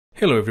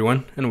Hello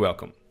everyone and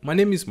welcome. My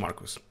name is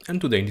Marcus and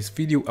today in this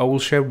video I will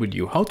share with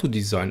you how to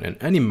design and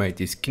animate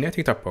this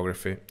kinetic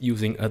typography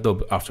using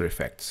Adobe After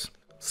Effects.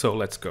 So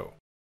let's go.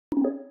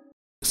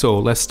 So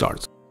let's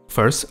start.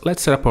 First,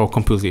 let's set up our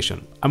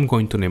composition. I'm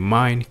going to name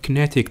mine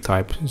Kinetic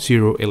Type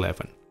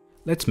 011.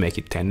 Let's make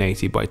it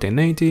 1080 by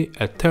 1080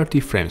 at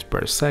 30 frames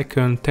per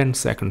second, 10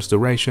 seconds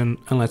duration,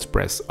 and let's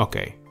press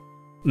OK.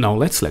 Now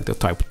let's select the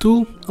type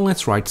tool and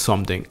let's write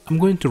something. I'm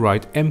going to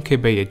write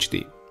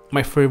MKBHD,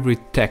 my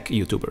favorite tech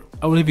YouTuber.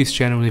 I will leave his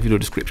channel in the video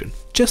description,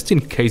 just in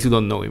case you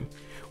don't know him,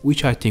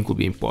 which I think will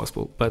be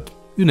impossible, but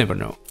you never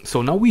know.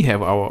 So now we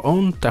have our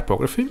own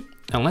typography,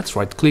 and let's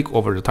right click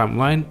over the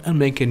timeline and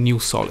make a new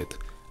solid.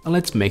 And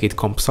let's make it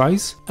comp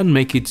size and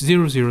make it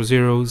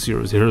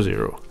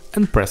 000000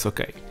 and press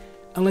OK.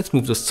 And let's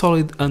move the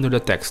solid under the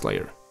text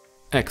layer.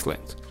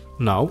 Excellent.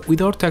 Now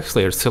with our text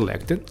layer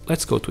selected,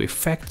 let's go to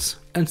Effects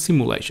and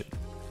Simulation.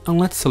 And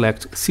let's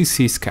select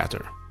CC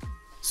Scatter.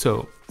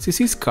 So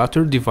CC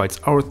Scatter divides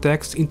our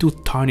text into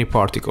tiny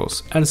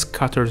particles and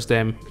scatters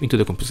them into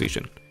the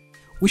composition,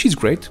 which is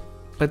great,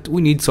 but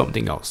we need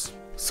something else.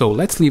 So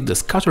let's leave the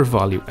scatter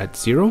value at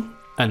 0,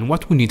 and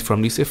what we need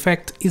from this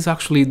effect is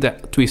actually the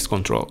twist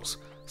controls.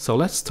 So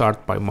let's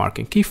start by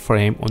marking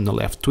keyframe on the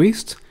left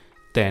twist,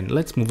 then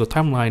let's move the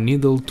timeline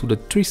needle to the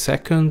 3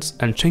 seconds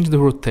and change the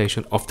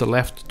rotation of the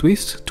left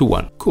twist to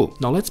 1. Cool,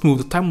 now let's move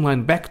the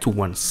timeline back to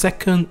 1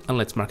 second and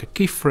let's mark a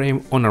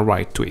keyframe on a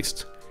right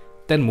twist.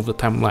 Then move the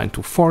timeline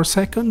to 4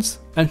 seconds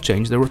and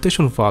change the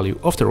rotation value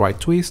of the right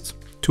twist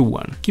to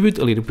 1. Give it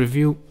a little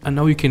preview and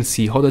now you can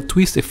see how the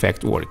twist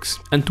effect works.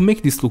 And to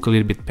make this look a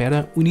little bit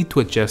better, we need to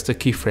adjust the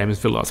keyframe's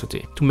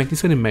velocity to make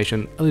this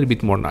animation a little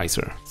bit more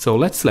nicer. So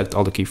let's select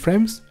all the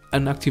keyframes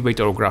and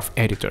activate our graph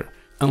editor.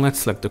 And let's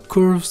select the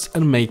curves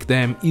and make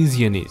them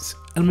easy and ease.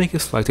 And make a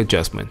slight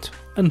adjustment.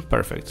 And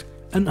perfect.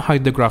 And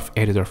hide the graph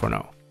editor for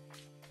now.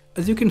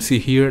 As you can see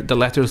here, the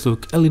letters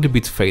look a little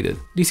bit faded.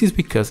 This is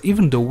because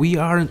even though we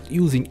aren't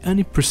using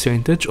any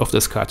percentage of the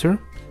scatter,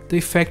 the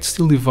effect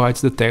still divides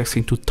the text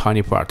into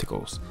tiny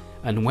particles.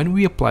 And when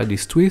we apply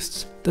these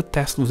twists, the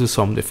text loses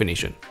some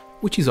definition.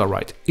 Which is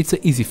alright, it's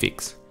an easy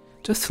fix.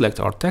 Just select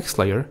our text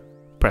layer,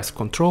 press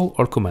Ctrl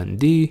or Command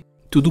D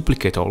to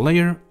duplicate our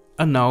layer,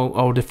 and now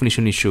our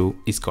definition issue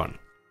is gone.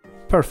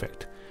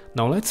 Perfect.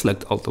 Now let's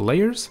select all the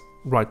layers,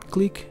 right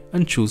click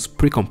and choose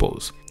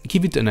Precompose.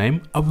 Give it a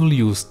name, I will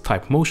use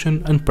Type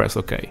Motion and press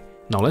OK.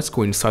 Now let's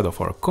go inside of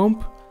our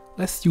comp,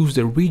 let's use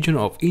the region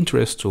of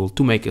interest tool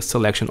to make a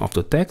selection of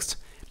the text.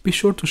 Be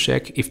sure to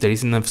check if there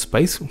is enough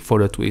space for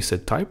the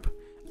twisted type.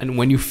 And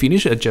when you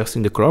finish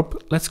adjusting the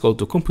crop, let's go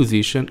to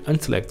Composition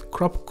and select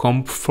Crop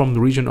Comp from the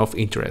region of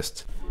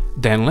interest.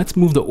 Then let's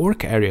move the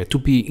work area to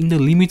be in the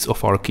limits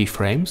of our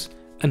keyframes,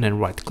 and then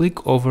right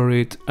click over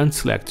it and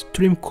select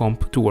Trim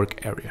Comp to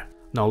Work Area.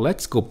 Now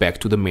let's go back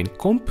to the main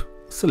comp,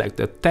 select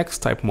the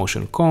Text Type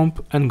Motion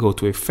comp and go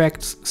to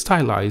Effects,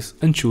 Stylize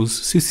and choose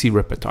CC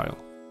Reptile.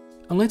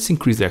 And let's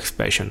increase the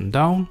expansion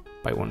down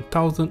by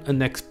 1000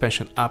 and the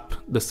expansion up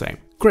the same.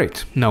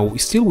 Great, now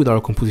still with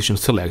our composition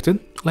selected,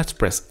 let's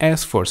press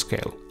S for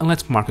scale and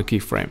let's mark a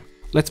keyframe.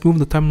 Let's move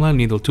the timeline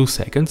needle 2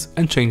 seconds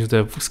and change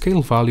the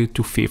scale value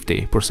to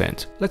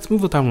 50%. Let's move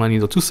the timeline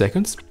needle 2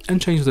 seconds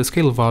and change the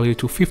scale value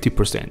to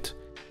 50%.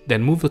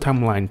 Then move the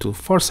timeline to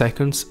 4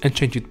 seconds and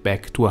change it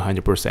back to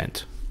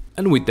 100%.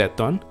 And with that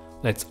done,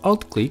 let's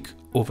alt-click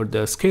over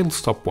the scale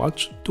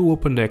stopwatch to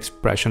open the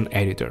expression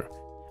editor.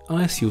 And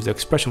let's use the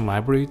expression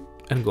library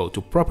and go to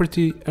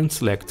Property and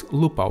select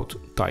Loop Out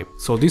Type.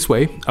 So this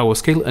way, our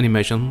scale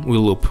animation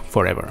will loop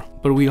forever.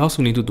 But we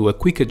also need to do a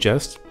quick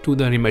adjust to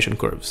the animation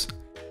curves.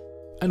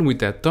 And with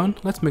that done,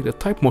 let's make the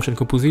type motion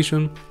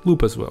composition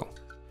loop as well.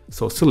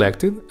 So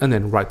select it and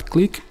then right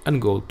click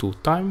and go to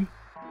Time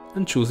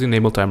and choose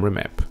Enable Time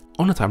Remap.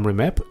 On the time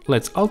remap,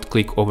 let's alt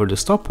click over the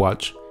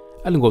stopwatch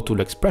and go to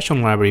the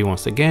expression library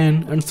once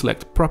again and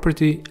select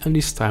Property, and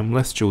this time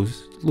let's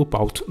choose Loop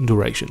Out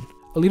Duration.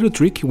 A little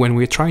trick: when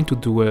we're trying to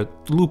do a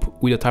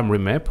loop with a time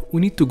remap, we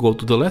need to go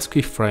to the last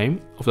keyframe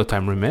of the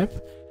time remap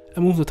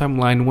and move the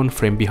timeline 1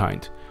 frame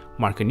behind.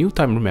 Mark a new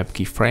time remap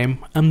keyframe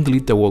and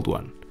delete the old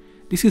one.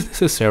 This is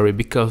necessary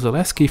because the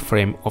last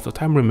keyframe of the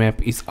time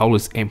remap is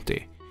always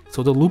empty,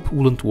 so the loop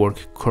wouldn't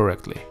work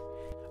correctly.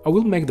 I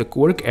will make the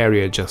work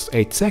area just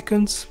 8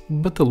 seconds,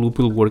 but the loop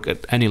will work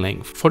at any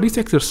length. For this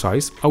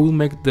exercise, I will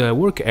make the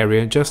work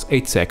area just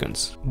 8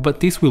 seconds, but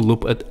this will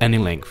loop at any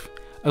length,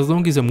 as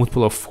long as a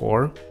multiple of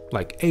 4,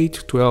 like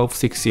 8, 12,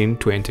 16,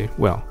 20,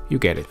 well, you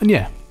get it. And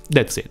yeah,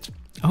 that's it.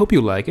 I hope you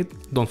like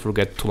it, don't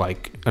forget to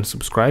like and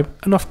subscribe,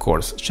 and of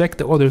course, check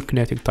the other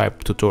Kinetic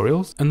Type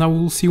tutorials, and I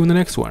will see you in the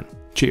next one.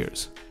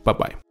 Cheers, bye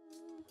bye.